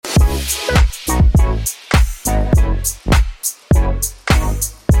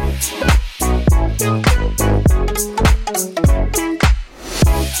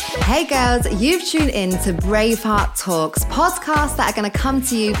girls, you've tuned in to Braveheart Talks, podcasts that are going to come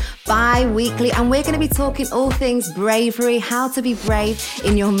to you bi-weekly, and we're going to be talking all things bravery, how to be brave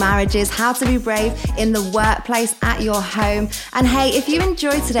in your marriages, how to be brave in the workplace, at your home. And hey, if you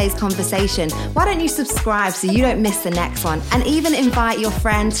enjoyed today's conversation, why don't you subscribe so you don't miss the next one, and even invite your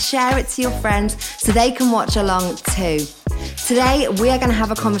friends, share it to your friends so they can watch along too. Today, we are going to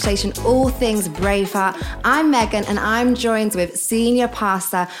have a conversation all things Braveheart. I'm Megan, and I'm joined with senior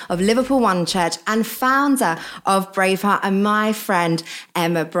pastor of Liverpool One Church and founder of Braveheart, and my friend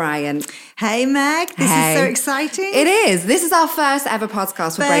Emma Bryant. Hey Meg, this is so exciting. It is. This is our first ever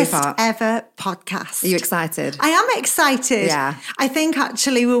podcast for Braveheart. First ever podcast. Are you excited? I am excited. Yeah. I think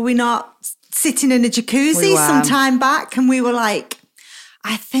actually, were we not sitting in a jacuzzi some time back, and we were like,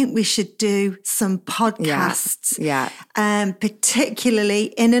 I think we should do some podcasts, particularly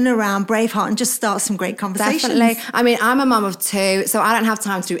in and around Braveheart, and just start some great conversations. Definitely. I mean, I'm a mum of two, so I don't have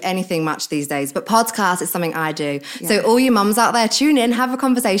time to do anything much these days, but podcast is something I do. Yeah. So all you mums out there, tune in, have a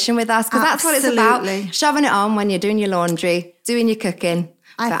conversation with us, because that's what it's about. Shoving it on when you're doing your laundry, doing your cooking.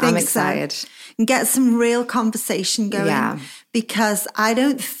 I'm excited. So. And get some real conversation going. Yeah. Because I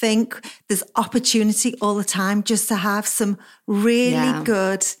don't think there's opportunity all the time just to have some really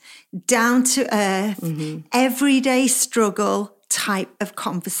good, down to earth, everyday struggle type of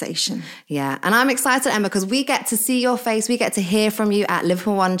conversation. Yeah. And I'm excited, Emma, because we get to see your face. We get to hear from you at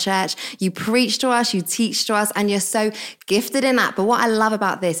Liverpool One Church. You preach to us, you teach to us, and you're so gifted in that. But what I love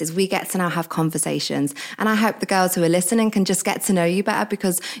about this is we get to now have conversations. And I hope the girls who are listening can just get to know you better,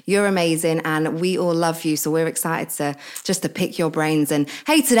 because you're amazing and we all love you. So we're excited to pick your brains. And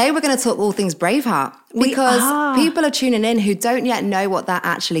hey, today we're going to talk all things Braveheart. Because people are tuning in who don't yet know what that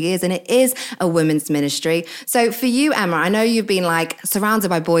actually is. And it is a women's ministry. So for you, Emma, I know you've been like surrounded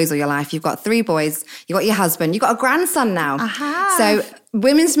by boys all your life. You've got 3 boys, you've got your husband, you've got a grandson now. So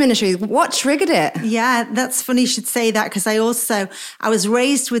women's ministry, what triggered it? Yeah, that's funny you should say that, because I was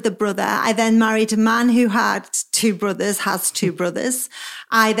raised with a brother. I then married a man who had 2 brothers, has 2 brothers.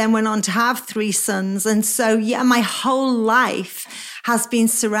 I then went on to have 3 sons. And so, my whole life has been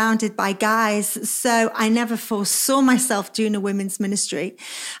surrounded by guys. So I never foresaw myself doing a women's ministry.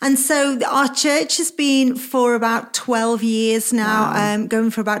 And so our church has been for about 12 years now, going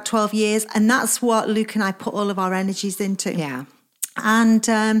for about 12 years. And that's what Luke and I put all of our energies into. Yeah. And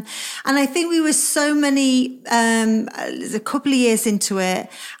I think we were so many, a couple of years into it,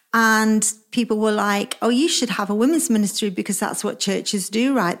 and people were like, oh, you should have a women's ministry, because that's what churches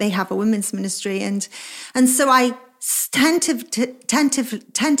do, right? They have a women's ministry. And so I tentatively,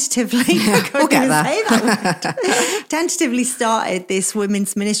 tentatively started this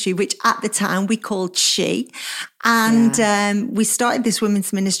women's ministry, which at the time we called She. And we started this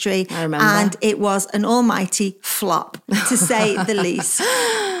women's ministry, and it was an almighty flop, to say the least.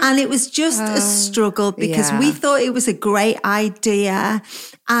 And it was just a struggle, because we thought it was a great idea,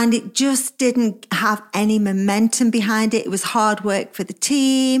 and it just didn't have any momentum behind it. It was hard work for the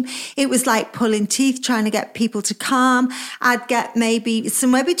team. It was like pulling teeth trying to get people to come. I'd get maybe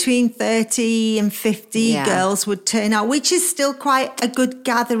somewhere between 30 and 50 girls would turn out, which is still quite a good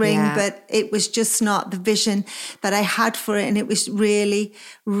gathering, but it was just not the vision that I had for it. And it was really,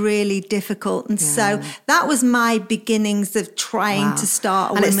 really difficult. And so that was my beginnings of trying to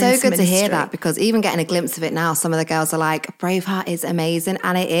start a women's ministry. And it's so good to hear that, because even getting a glimpse of it now, some of the girls are like, Braveheart is amazing.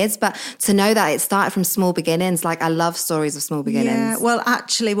 And it is. But to know that it started from small beginnings, like I love stories of small beginnings. Yeah. Well,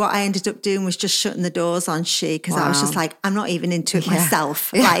 actually, what I ended up doing was just shutting the doors on She, because I was just like, I'm not even into it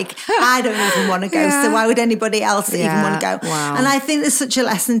myself. Like, I don't even want to go. So why would anybody else even want to go? Wow. And I think there's such a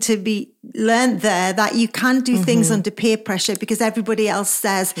lesson to be learned there, that you can do things under peer pressure, because everybody else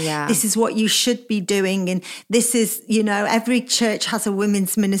says this is what you should be doing, and this is, every church has a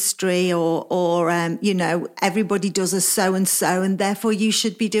women's ministry, or everybody does a so and so, and therefore you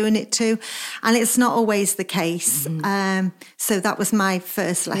should be doing it too. And it's not always the case. So that was my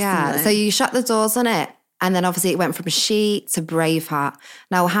first lesson. Yeah. So you shut the doors on it. And then obviously it went from She to Braveheart.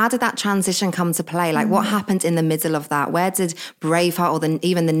 Now, how did that transition come to play? Like, what happened in the middle of that? Where did Braveheart, or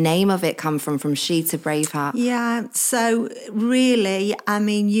even the name of it, come from She to Braveheart? Yeah, so really, I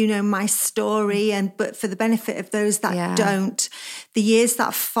mean, my story, but for the benefit of those that don't, the years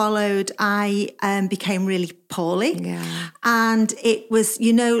that followed, I became really poorly. Yeah. And it was,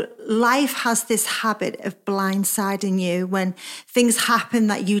 life has this habit of blindsiding you when things happen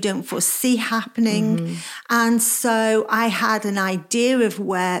that you don't foresee happening. And so I had an idea of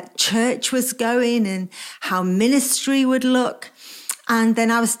where church was going and how ministry would look. And then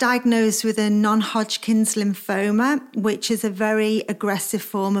I was diagnosed with a non-Hodgkin's lymphoma, which is a very aggressive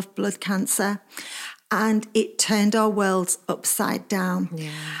form of blood cancer. And it turned our worlds upside down.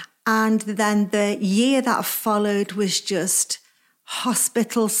 Yeah. And then the year that followed was just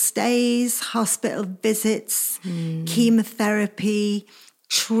hospital stays, hospital visits, chemotherapy,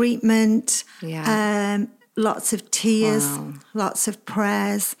 treatment, lots of tears, lots of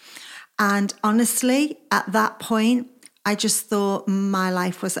prayers. And honestly, at that point, I just thought my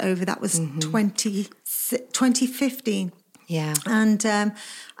life was over. That was 2015. Yeah. And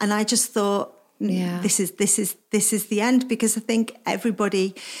I just thought, this is the end, because I think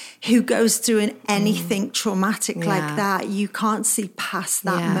everybody who goes through anything traumatic like that, you can't see past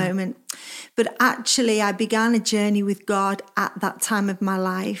that moment. But actually, I began a journey with God at that time of my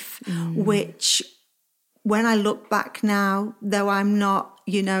life, which, when I look back now, though I'm not,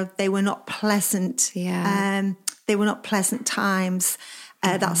 they were not pleasant. They were not pleasant times.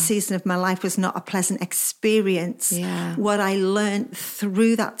 That season of my life was not a pleasant experience. What I learned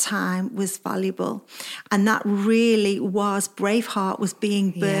through that time was valuable. And that really was, Braveheart was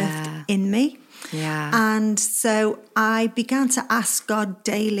being birthed in me. And so I began to ask God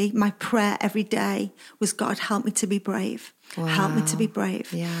daily. My prayer every day was, God, help me to be brave. Help me to be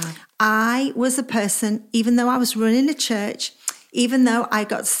brave. I was a person, even though I was running a church, even though I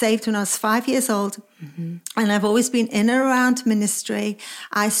got saved when I was 5 years old, and I've always been in and around ministry,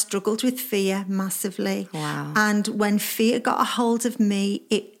 I struggled with fear massively. And when fear got a hold of me,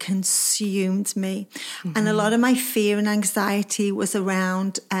 it consumed me. And a lot of my fear and anxiety was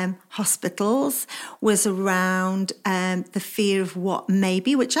around hospitals, was around the fear of what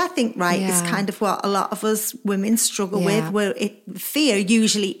maybe, which I think, is kind of what a lot of us women struggle with, where fear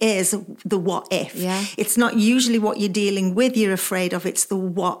usually is the what if. It's not usually what you're dealing with you're afraid of, it's the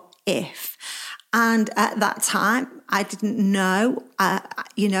what if. And at that time, I didn't know,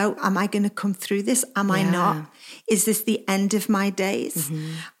 am I going to come through this? Am I not? Is this the end of my days?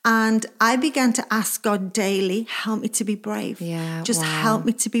 And I began to ask God daily, help me to be brave. Just help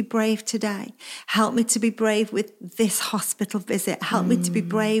me to be brave today. Help me to be brave with this hospital visit. Help me to be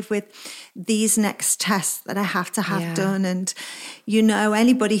brave with these next tests that I have to have done. And,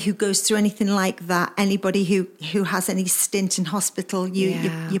 anybody who goes through anything like that, anybody who has any stint in hospital,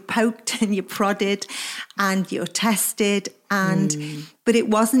 you're poked and you're prodded and you're tested. But it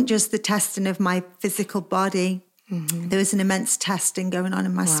wasn't just the testing of my physical body. There was an immense testing going on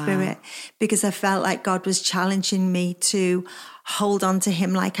in my spirit, because I felt like God was challenging me to hold on to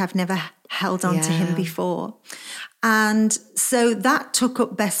him like I've never held on to him before. And so that took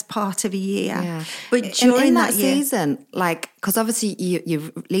up best part of a year. But during that season, because obviously you're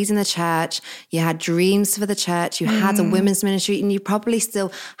leading the church, you had dreams for the church, you had a women's ministry, and you probably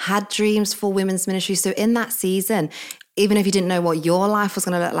still had dreams for women's ministry. So in that season, even if you didn't know what your life was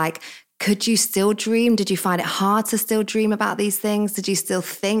going to look like, could you still dream? Did you find it hard to still dream about these things? Did you still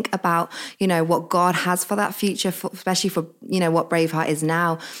think about, what God has for that future, especially for, what Braveheart is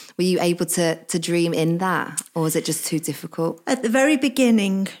now? Were you able to dream in that? Or was it just too difficult? At the very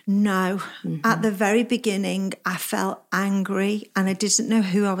beginning, no. At the very beginning, I felt angry, and I didn't know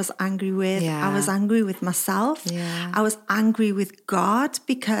who I was angry with. I was angry with myself. I was angry with God,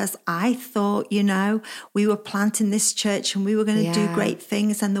 because I thought, we were planting this church and we were going to do great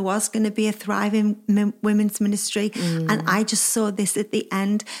things, and there was going to be a thriving women's ministry. And I just saw this at the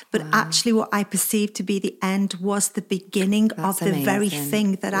end. But actually what I perceived to be the end was the beginning of the very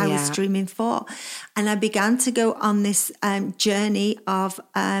thing that I was dreaming for. And I began to go on this journey of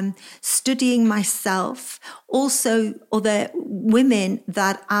studying myself, also other women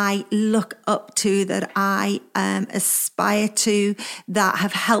that I look up to, that I aspire to, that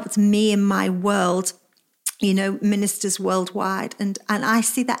have helped me in my world, ministers worldwide. And I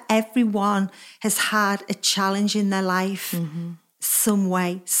see that everyone has had a challenge in their life, some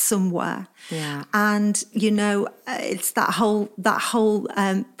way, somewhere. And, it's that whole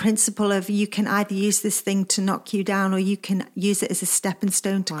principle of, you can either use this thing to knock you down, or you can use it as a stepping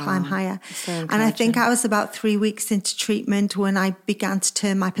stone to climb higher. And I think I was about 3 weeks into treatment when I began to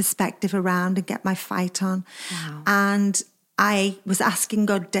turn my perspective around and get my fight on. And I was asking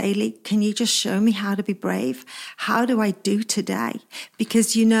God daily, can you just show me how to be brave? How do I do today?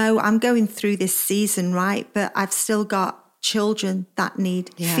 Because, I'm going through this season, right? But I've still got children that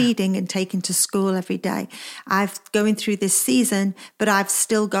need feeding and taken to school every day. I'm going through this season, but I've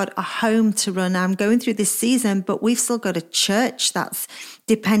still got a home to run. I'm going through this season, but we've still got a church that's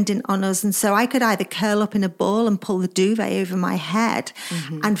dependent on us. And so I could either curl up in a ball and pull the duvet over my head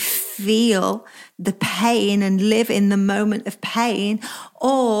and feel the pain and live in the moment of pain,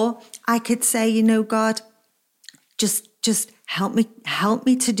 or I could say, God, just just help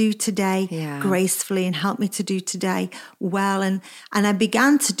me to do today gracefully, and help me to do today well. And I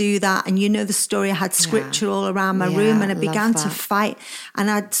began to do that. And you know the story, I had scripture all around my room, and I began to fight, and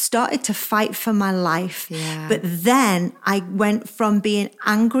I started to fight for my life. But then I went from being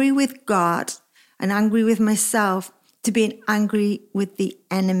angry with God and angry with myself to being angry with the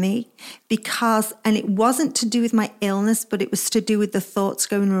enemy, and it wasn't to do with my illness, but it was to do with the thoughts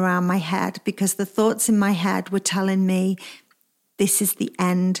going around my head, because the thoughts in my head were telling me, this is the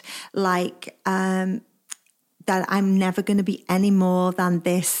end, that I'm never going to be any more than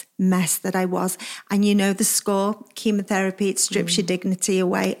this mess that I was. And you know the score, chemotherapy, it strips your dignity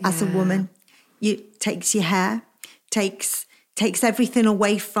away as a woman. It takes your hair, takes everything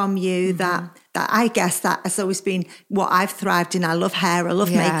away from you that I guess that has always been what I've thrived in. I love hair, I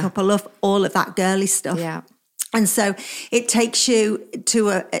love makeup, I love all of that girly stuff. Yeah. And so it takes you to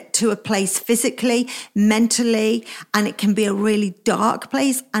a place physically, mentally, and it can be a really dark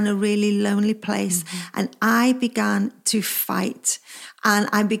place and a really lonely place. And I began to fight, and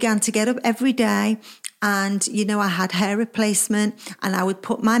I began to get up every day, and, you know, I had hair replacement, and I would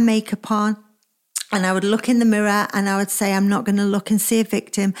put my makeup on, and I would look in the mirror, and I would say, I'm not going to look and see a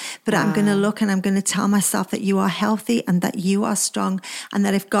victim, but I'm going to look, and I'm going to tell myself that you are healthy and that you are strong, and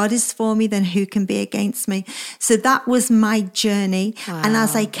that if God is for me, then who can be against me? So that was my journey. And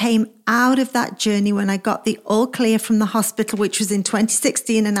as I came out of that journey, when I got the all clear from the hospital, which was in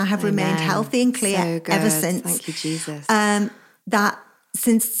 2016, and I have remained healthy and clear ever since. Thank you, Jesus. That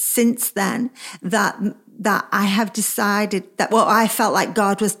since then, that I have decided that, well, I felt like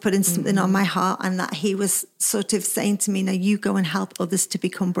God was putting something on my heart, and that he was sort of saying to me, now you go and help others to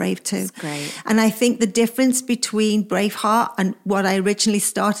become brave too. That's great. And I think the difference between Braveheart and what I originally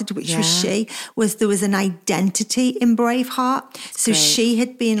started, which was She, was there was an identity in Braveheart. So She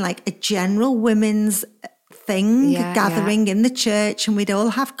had been like a general women's gathering in the church, and we'd all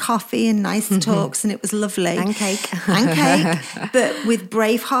have coffee and nice talks, and it was lovely. And cake. But with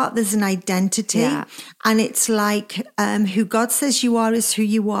Braveheart, there's an identity, and it's like who God says you are is who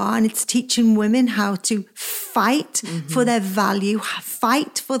you are, and it's teaching women how to fight for their value,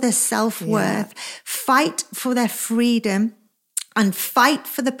 fight for their self-worth, fight for their freedom, and fight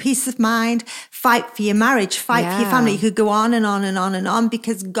for the peace of mind, fight for your marriage, fight for your family. You could go on and on and on and on,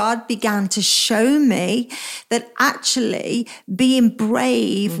 because God began to show me that actually being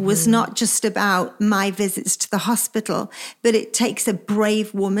brave was not just about my visits to the hospital, but it takes a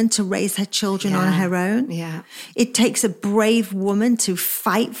brave woman to raise her children on her own. Yeah. It takes a brave woman to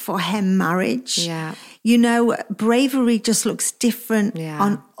fight for her marriage. Yeah. You know, bravery just looks different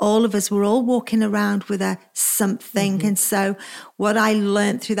on all of us. We're all walking around with a something. And so what I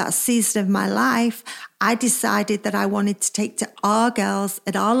learned through that season of my life, I decided that I wanted to take to our girls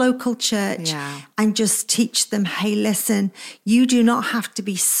at our local church and just teach them, hey, listen, you do not have to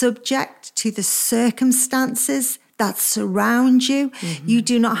be subject to the circumstances that surround you. You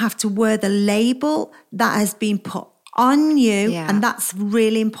do not have to wear the label that has been put on you. And that's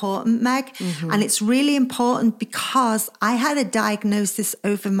really important, Meg. And it's really important because I had a diagnosis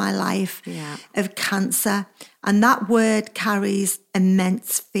over my life of cancer, and that word carries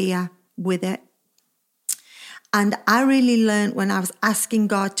immense fear with it. And I really learned when I was asking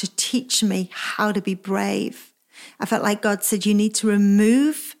God to teach me how to be brave. I felt like God said, you need to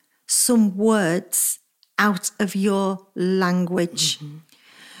remove some words out of your language.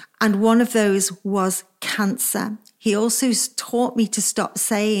 And one of those was cancer. He also taught me to stop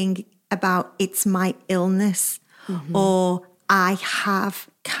saying about it's my illness or I have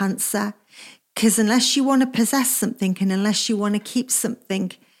cancer. Because unless you want to possess something and unless you want to keep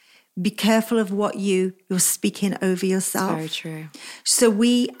something, be careful of what you're speaking over yourself. Very true. So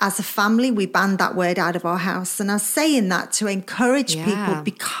we, as a family, we banned that word out of our house. And I was saying that to encourage people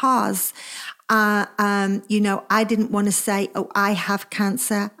because you know, I didn't want to say, oh, I have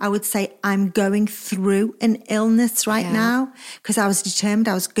cancer. I would say I'm going through an illness right now, because I was determined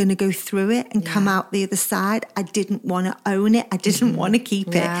I was going to go through it and come out the other side. I didn't want to own it. I didn't want to keep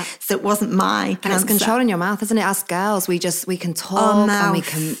it. So it wasn't my cancer. And it's controlling your mouth, isn't it? Us girls, we can talk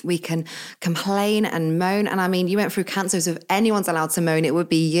and we can complain and moan. And I mean, you went through cancer, so if anyone's allowed to moan, it would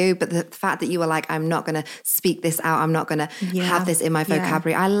be you. But the fact that you were like, I'm not going to speak this out. I'm not going to have this in my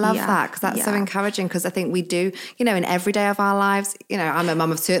vocabulary. I love that, because that's so encouraging, because I think we do, you know, in every day of our lives, you know, I'm a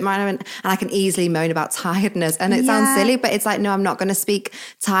mum of two at the moment, and I can easily moan about tiredness, and it sounds silly, but it's like, no, I'm not going to speak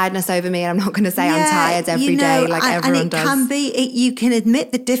tiredness over me, and I'm not going to say I'm tired every day like everyone does. And it can be, you can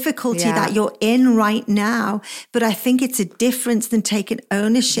admit the difficulty that you're in right now, but I think it's a difference than taking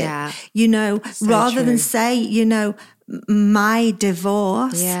ownership, you know, rather than say, you know, my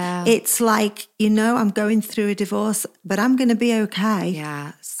divorce. Yeah. It's like, I'm going through a divorce, but I'm going to be okay.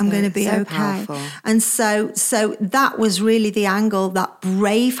 Yeah. I'm going to be okay. Powerful. And so that was really the angle that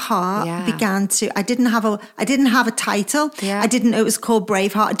Braveheart began to. I didn't have a title. Yeah. I didn't know it was called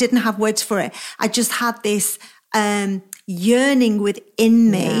Braveheart. I didn't have words for it. I just had this yearning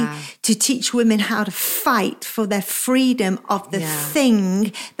within me to teach women how to fight for their freedom of the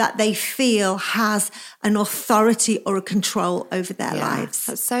thing that they feel has an authority or a control over their lives.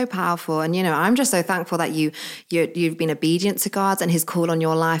 That's so powerful. And, I'm just so thankful that you've been obedient to God and his call on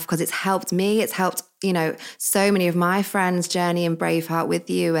your life, because it's helped me. It's helped, so many of my friends journey in Braveheart with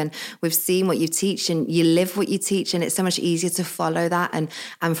you, and we've seen what you teach and you live what you teach, and it's so much easier to follow that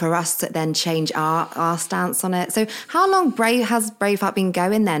and for us to then change our stance on it. So how long has Braveheart been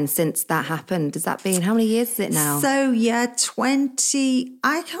going then since that happened? Has that been, how many years is it now? So 20,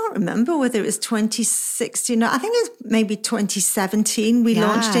 I can't remember whether it was 2016, I think it was maybe 2017 we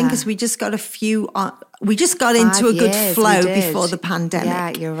launched in, because we just got we just got into a good flow before the pandemic. Yeah,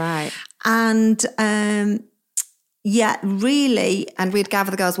 you're right. And really. And we'd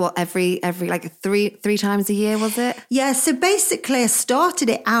gather the girls, every like three times a year, was it? Yeah, so basically I started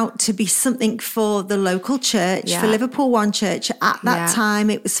it out to be something for the local church, for Liverpool One Church. At that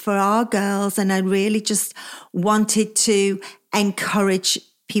time, it was for our girls, and I really just wanted to encourage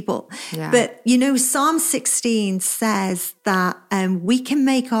people. Yeah. But, Psalm 16 says that we can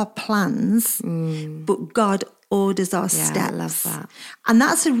make our plans, but God orders our steps. I love that. And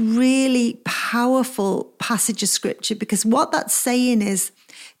that's a really powerful passage of scripture, because what that's saying is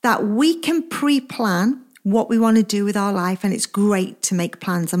that we can pre-plan what we want to do with our life, and it's great to make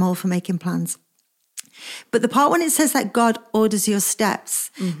plans. I'm all for making plans. But the part when it says that God orders your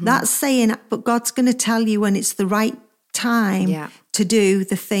steps, that's saying, but God's going to tell you when it's the right time to do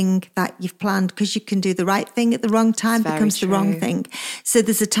the thing that you've planned, because you can do the right thing at the wrong time, becomes the wrong thing. So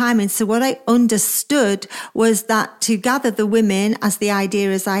there's a timing. So what I understood was that to gather the women, as the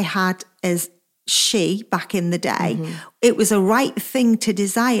idea as I had as she back in the day, it was a right thing to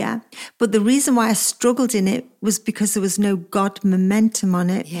desire. But the reason why I struggled in it was because there was no God momentum on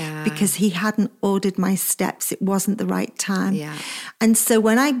it, because he hadn't ordered my steps. It wasn't the right time. Yeah. And so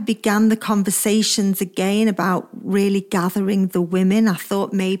when I began the conversations again about really gathering the women, I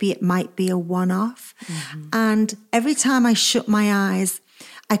thought maybe it might be a one-off. And every time I shut my eyes,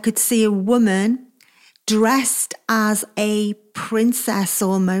 I could see a woman dressed as a princess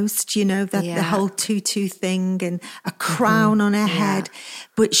almost, the whole tutu thing and a crown on her head.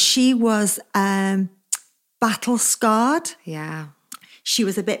 But she was battle scarred. Yeah. She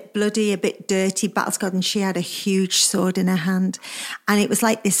was a bit bloody, a bit dirty, battle scarred, and she had a huge sword in her hand. And it was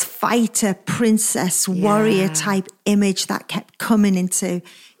like this fighter, princess, warrior type image that kept coming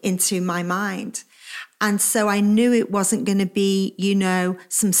into my mind. And so I knew it wasn't going to be,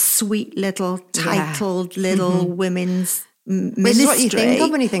 some sweet little titled little women's ministry. Which is what you think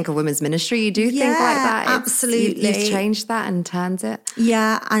of when you think of women's ministry. You do think like that. Absolutely. You've changed that and turned it.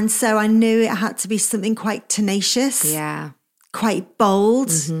 Yeah. And so I knew it had to be something quite tenacious. Yeah. Quite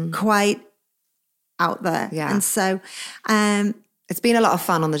bold, quite out there. Yeah. And so it's been a lot of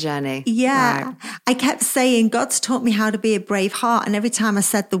fun on the journey. Yeah. Right. I kept saying, God's taught me how to be a brave heart. And every time I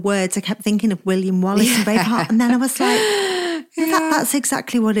said the words, I kept thinking of William Wallace and Braveheart. And then I was like, that's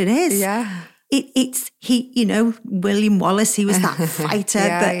exactly what it is. Yeah. William Wallace, he was that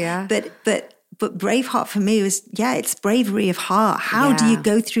fighter. But Braveheart for me was, it's bravery of heart. How do you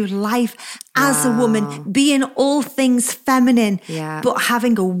go through life as a woman, being all things feminine, but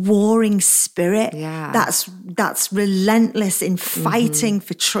having a warring spirit that's relentless in fighting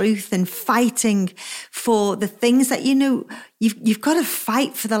for truth and fighting for the things that, you've got to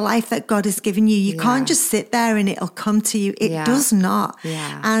fight for the life that God has given you. You can't just sit there and it'll come to you. It does not.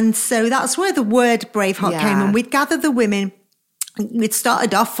 Yeah. And so that's where the word Braveheart came. And we'd gather the women. We'd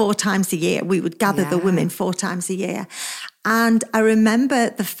started off 4 times a year. We would gather the women 4 times a year. And I remember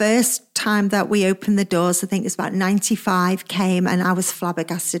the first time that we opened the doors, I think it was about 95 came, and I was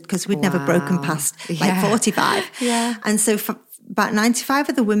flabbergasted because we'd never broken past like 45. Yeah. And so about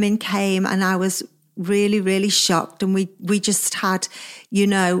 95 of the women came, and I was really, really shocked. And we just had,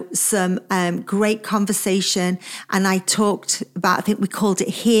 some great conversation. And I talked about, I think we called it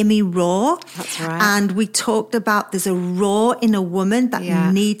Hear Me Roar. That's right. And we talked about there's a roar in a woman that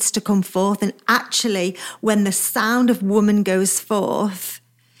needs to come forth. And actually, when the sound of woman goes forth,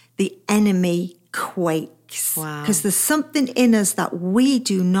 the enemy quakes. Because there's something in us that we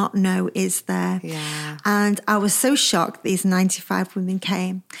do not know is there. Yeah. And I was so shocked these 95 women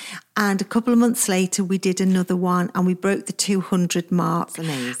came. And a couple of months later, we did another one and we broke the 200 mark. That's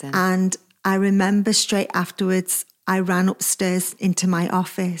amazing. And I remember straight afterwards, I ran upstairs into my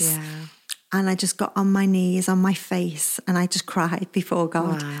office. Yeah. And I just got on my knees, on my face, and I just cried before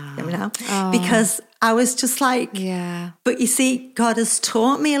God, because I was just like, but you see, God has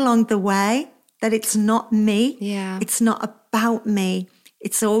taught me along the way that it's not me. Yeah. It's not about me.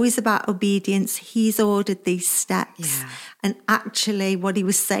 It's always about obedience. He's ordered these steps. Yeah. And actually what he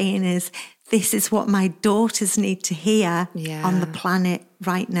was saying is, this is what my daughters need to hear on the planet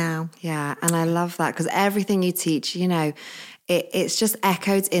right now. Yeah, and I love that because everything you teach, you know, it's just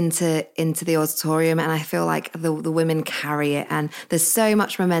echoed into the auditorium, and I feel like the women carry it, and there's so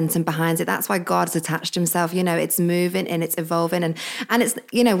much momentum behind it. That's why God's attached himself. You know, it's moving and it's evolving, and it's,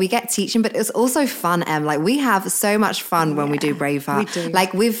 you know, we get teaching, but it's also fun. Like we have so much fun when we do Braveheart. We do.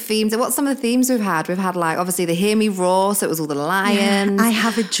 Like we've themed. What's some of the themes we've had? We've had like obviously the Hear Me Roar, so it was all the lions. I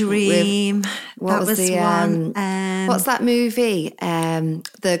Have a Dream. What was the one. What's that movie?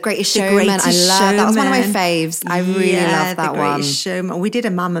 The Greatest Showman. I love that. Was one of my faves. I really love that one. Showman. We did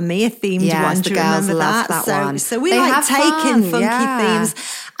a Mamma Mia themed one. The Do you girls remember loved that? that one. So we they like taking fun. funky themes.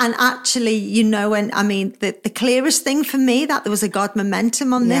 And actually, you know, and I mean, the clearest thing for me that there was a God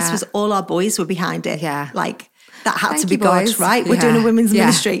momentum on this was all our boys were behind it. Yeah. Like, that had Thank to be you, God, boys. right? We're doing a women's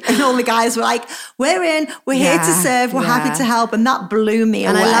ministry. And all the guys were like, we're in, we're here to serve, we're happy to help. And that blew me away.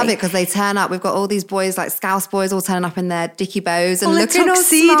 And I love it because they turn up. We've got all these boys, like Scouse boys, all turning up in their dicky bows and looking all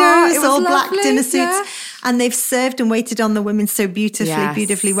smart. All black dinner suits. Yeah. And they've served and waited on the women so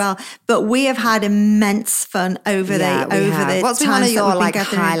beautifully well. But we have had immense fun over the What's been times one of your like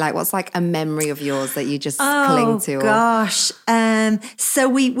gathering. highlight? What's like a memory of yours that you just cling to? Oh gosh. So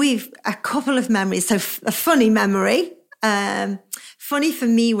we've a couple of memories. So a funny memory. Funny for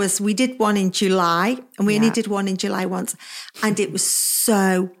me was we did one in July, and we only did one in July once, and it was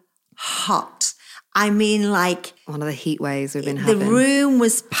so hot. I mean, like one of the heat waves we've been having. The room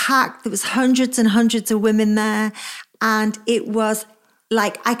was packed. There was hundreds and hundreds of women there, and it was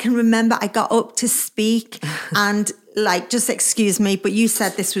like, I can remember I got up to speak and like, just excuse me, but you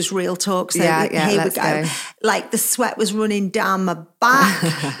said this was real talk. So here we go. Like the sweat was running down my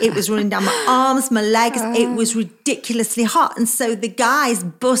back. It was running down my arms, my legs. It was ridiculously hot. And so the guys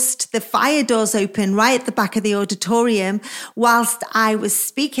bust the fire doors open right at the back of the auditorium whilst I was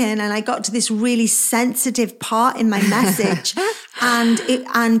speaking. And I got to this really sensitive part in my message.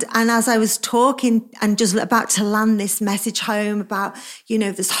 And as I was talking and just about to land this message home about, you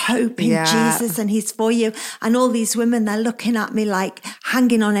know, there's hope in Jesus and he's for you. And all these women, they're looking at me like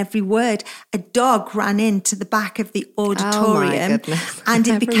hanging on every word. A dog ran into the back of the auditorium and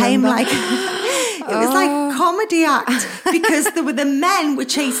it became like, it was like a comedy act because the men were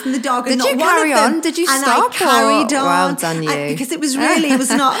chasing the dog. And Did you carry on? Did you stop? I carried on. Well done, you. Because it was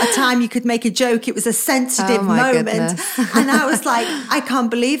not a time you could make a joke. It was a sensitive moment. And I was like, I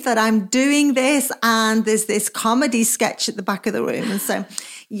can't believe that I'm doing this. And there's this comedy sketch at the back of the room. And so,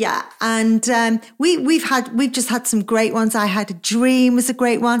 yeah. And we've just had some great ones. I Had a Dream was a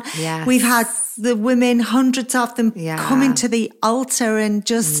great one. Yes. We've had the women, hundreds of them coming to the altar and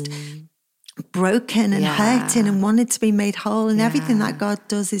just broken and hurting and wanted to be made whole, and everything that God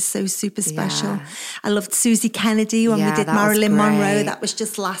does is so super special. I loved Susie Kennedy when we did Marilyn Monroe. That was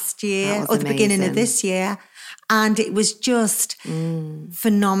just last year or the beginning of this year. And it was just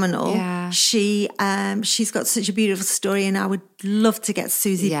phenomenal. Yeah. She's got such a beautiful story, and I would love to get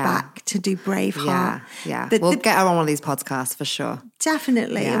Susie back to do Braveheart. Yeah. We'll get her on one of these podcasts for sure.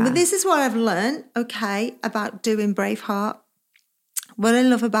 Definitely. Yeah. But this is what I've learned, about doing Braveheart. What I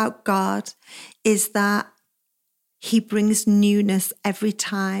love about God is that he brings newness every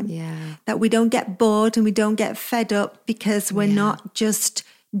time. Yeah. That we don't get bored and we don't get fed up because we're not just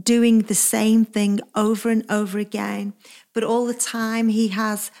doing the same thing over and over again. But all the time he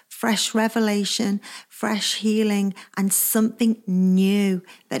has fresh revelation, fresh healing, and something new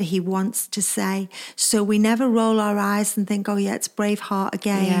that he wants to say. So we never roll our eyes and think, oh yeah, it's Braveheart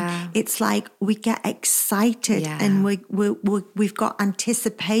again. Yeah. It's like we get excited and we've got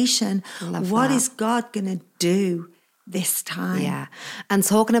anticipation. What is God going to do this time? Yeah. And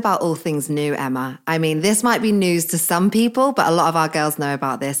talking about all things new, Emma, I mean, this might be news to some people, but a lot of our girls know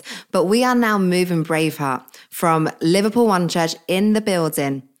about this. But we are now moving Braveheart from Liverpool One Church in the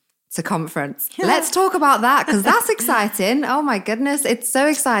building to conference. Let's talk about that because that's exciting. Oh my goodness, it's so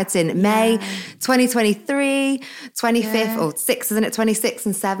exciting. May 2023, 25th or 6th, isn't it? 26th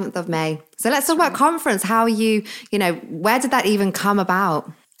and 7th of May. So let's talk about conference. How where did that even come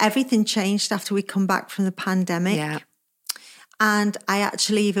about? Everything changed after we come back from the pandemic. Yeah. And I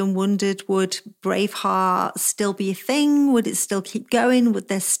actually even wondered, would Braveheart still be a thing? Would it still keep going? Would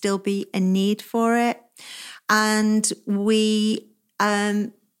there still be a need for it? And we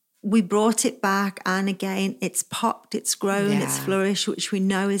we brought it back, and again, it's popped, it's grown, it's flourished, which we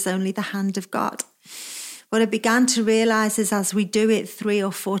know is only the hand of God. What I began to realize is as we do it 3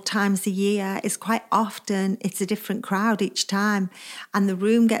 or 4 times a year, is quite often it's a different crowd each time, and the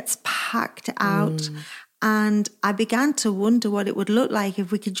room gets packed out. And I began to wonder what it would look like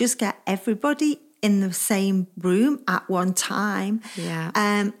if we could just get everybody in the same room at one time.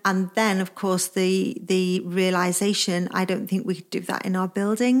 And then, of course, the realization, I don't think we could do that in our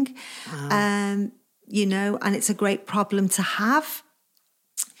building. You know, and it's a great problem to have.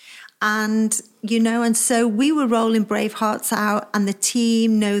 And, you know, and so we were rolling Bravehearts out, and the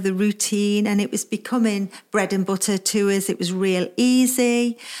team know the routine, and it was becoming bread and butter to us. It was real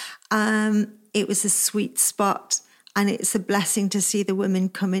easy. It was a sweet spot, and it's a blessing to see the women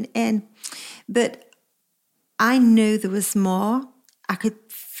coming in. But I knew there was more. I could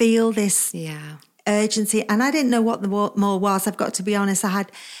feel this urgency, and I didn't know what the more was. I've got to be honest. I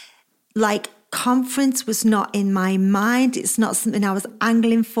had conference was not in my mind. It's not something I was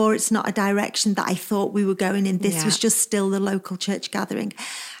angling for. It's not a direction that I thought we were going in. This was just still the local church gathering.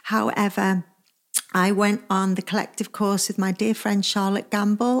 However, I went on the collective course with my dear friend Charlotte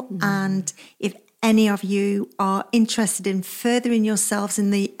Gamble. And if any of you are interested in furthering yourselves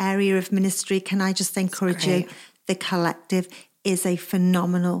in the area of ministry, can I just encourage you? The collective is a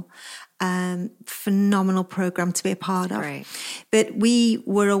phenomenal program to be a part of. But we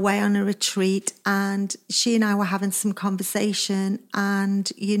were away on a retreat, and she and I were having some conversation,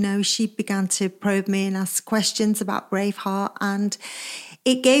 and, you know, she began to probe me and ask questions about Braveheart, and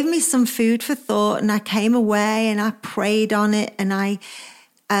it gave me some food for thought. And I came away and I prayed on it, and I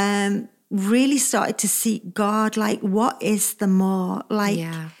really started to seek God, what is the more?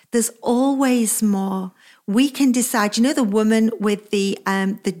 There's always more. We can decide. You know, the woman with the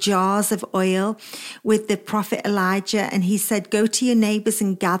jars of oil with the prophet Elijah, and he said, go to your neighbors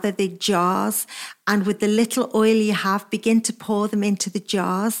and gather the jars, and with the little oil you have, begin to pour them into the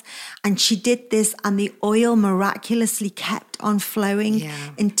jars. And she did this, and the oil miraculously kept on flowing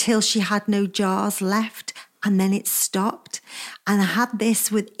until she had no jars left, and then it stopped. And I had this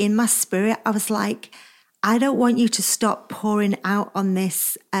within my spirit. I was like, I don't want you to stop pouring out on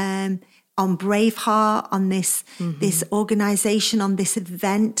this, on Braveheart, on this organization, on this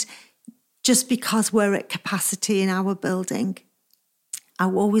event, just because we're at capacity in our building. I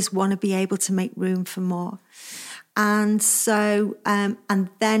always want to be able to make room for more. And so, and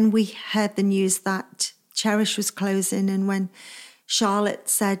then we heard the news that Cherish was closing. And when Charlotte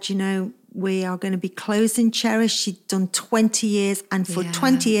said, you know, we are going to be closing Cherish. She'd done 20 years. And for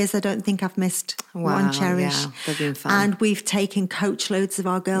 20 years, I don't think I've missed one Cherish. They've been fun. And we've taken coach loads of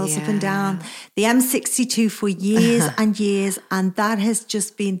our girls up and down the M62 for years and years. And that has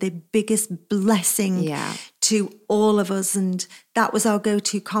just been the biggest blessing to all of us. And that was our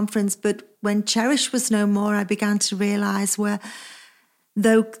go-to conference. But when Cherish was no more, I began to realize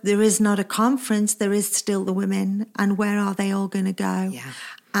though there is not a conference, there is still the women. And where are they all going to go?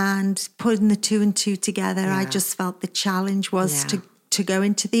 And putting the 2 and 2 together, I just felt the challenge was to go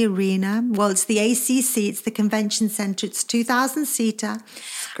into the arena. Well, it's the ACC, it's the convention centre, it's 2,000-seater.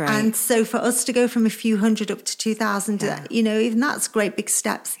 Great. And so for us to go from a few hundred up to 2,000, you know, even that's great big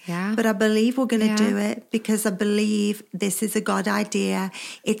steps. But I believe we're going to do it, because I believe this is a God idea.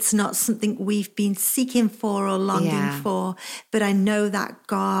 It's not something we've been seeking for or longing for, but I know that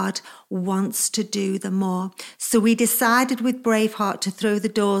God wants to do the more. So we decided with Braveheart to throw the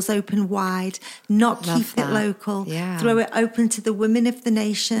doors open wide, not keep it local, throw it open to the women of the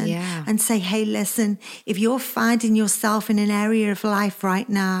nation and say, hey, listen, if you're finding yourself in an area of life right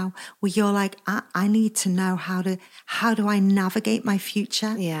now where you're like, I need to know how do I navigate my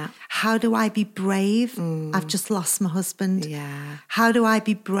future? How do I be brave? I've just lost my husband. How do I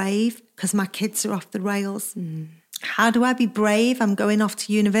be brave? Because my kids are off the rails. How do I be brave? I'm going off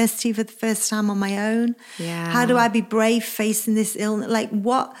to university for the first time on my own. How do I be brave facing this illness?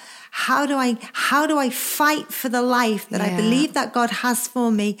 How do I fight for the life that I believe that God has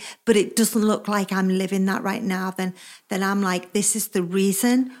for me, but it doesn't look like I'm living that right now? Then I'm like, this is the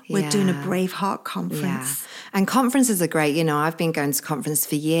reason we're doing a Braveheart conference. And conferences are great. You know, I've been going to conference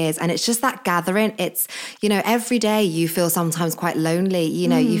for years, and it's just that gathering. It's, you know, every day you feel sometimes quite lonely. You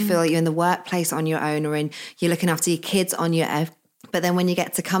know, you feel like you're in the workplace on your own, or you're looking after your kids on your But then when you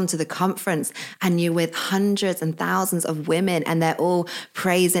get to come to the conference and you're with hundreds and thousands of women and they're all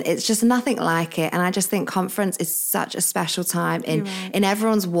praising, it's just nothing like it. And I just think conference is such a special time in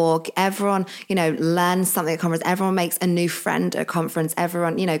everyone's walk. Everyone, learns something at conference. Everyone makes a new friend at conference.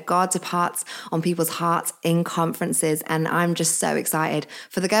 Everyone, God departs on people's hearts in conferences. And I'm just so excited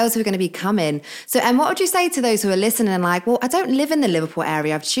for the girls who are going to be coming. So, and what would you say to those who are listening and like, well, I don't live in the Liverpool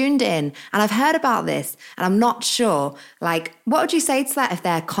area. I've tuned in and I've heard about this and I'm not sure. Like, what would you say to that if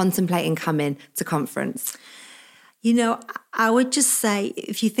they're contemplating coming to conference? I would just say,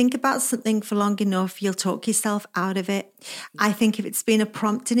 if you think about something for long enough, you'll talk yourself out of it. I think if it's been a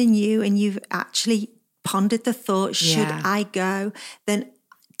prompting in you and you've actually pondered the thought, should I go, then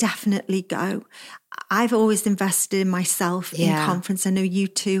definitely go. I've always invested in myself in conference. I know you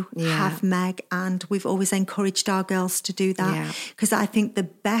too have, Meg, and we've always encouraged our girls to do that because I think the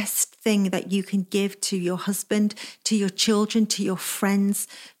best thing that you can give to your husband, to your children, to your friends,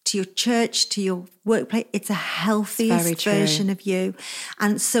 to your church, to your workplace, it's a healthiest version of you.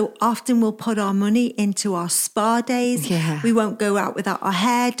 And so often we'll put our money into our spa days. Yeah. We won't go out without our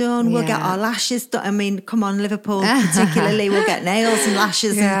hair done. We'll get our lashes done. I mean, come on, Liverpool particularly, we'll get nails and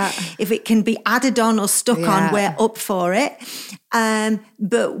lashes. And if it can be added on or stuck on, we're up for it.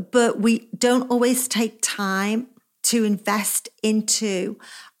 But we don't always take time to invest into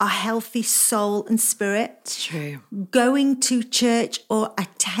a healthy soul and spirit. It's true. Going to church or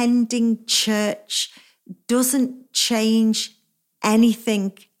attending church doesn't change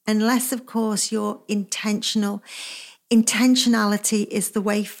anything unless, of course, you're intentional. Intentionality is the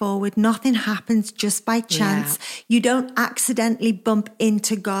way forward. Nothing happens just by chance. Yeah. You don't accidentally bump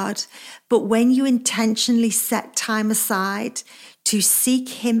into God. But when you intentionally set time aside to seek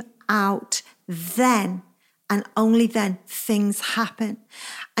him out, then and only then things happen.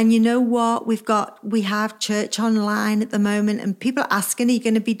 And you know what? We have church online at the moment and people are asking, are you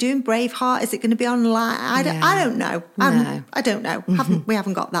going to be doing Braveheart? Is it going to be online? I don't know. I don't know. We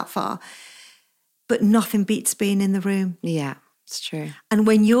haven't got that far. But nothing beats being in the room. Yeah, it's true. And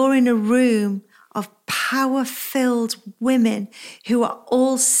when you're in a room of power-filled women who are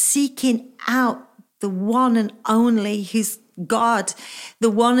all seeking out the one and only who's God,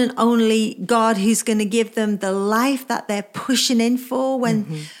 the one and only God who's going to give them the life that they're pushing in for.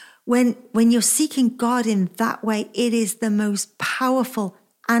 When you're seeking God in that way, it is the most powerful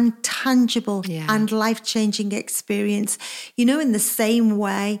and tangible and life-changing experience. In the same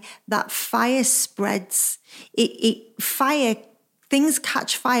way that fire spreads, things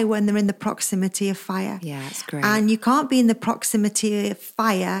catch fire when they're in the proximity of fire. Yeah, it's great. And you can't be in the proximity of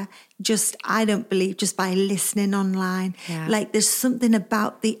fire I don't believe, just by listening online. Yeah. Like there's something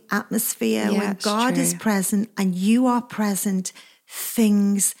about the atmosphere when God is present and you are present,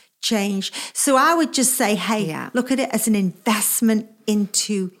 things change. So I would just say, hey, look at it as an investment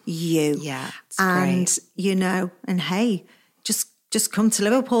into you. Yeah, and great. And hey, just come to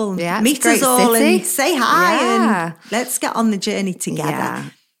Liverpool and meet us all city. And say hi and let's get on the journey together. Yeah.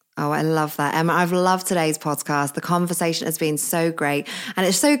 Oh, I love that, Emma. I've loved today's podcast. The conversation has been so great. And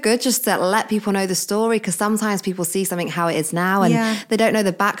it's so good just to let people know the story because sometimes people see something how it is now and they don't know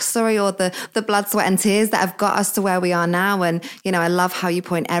the backstory or the blood, sweat and tears that have got us to where we are now. And, I love how you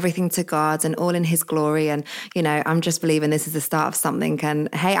point everything to God and all in his glory. And, I'm just believing this is the start of something.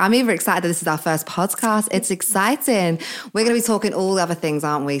 And hey, I'm even excited that this is our first podcast. It's exciting. We're going to be talking all the other things,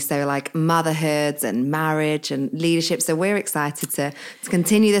 aren't we? So like motherhoods and marriage and leadership. So we're excited to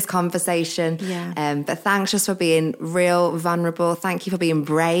continue this conversation. But thanks just for being real, vulnerable. Thank you for being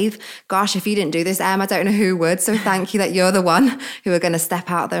brave. Gosh, if you didn't do this, I don't know who would. So thank you that you're the one who are going to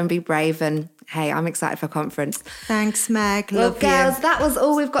step out there and be brave. And hey, I'm excited for conference. Thanks, Meg. Well, Love girls, you. that was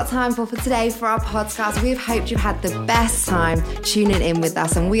all we've got time for today for our podcast. We've hoped you've had the best time tuning in with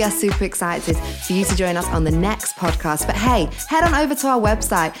us, and we are super excited for you to join us on the next podcast. But hey, head on over to our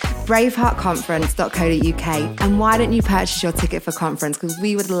website, braveheartconference.co.uk, and why don't you purchase your ticket for conference? Because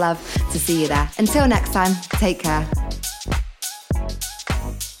we would love to see you there. Until next time, take care.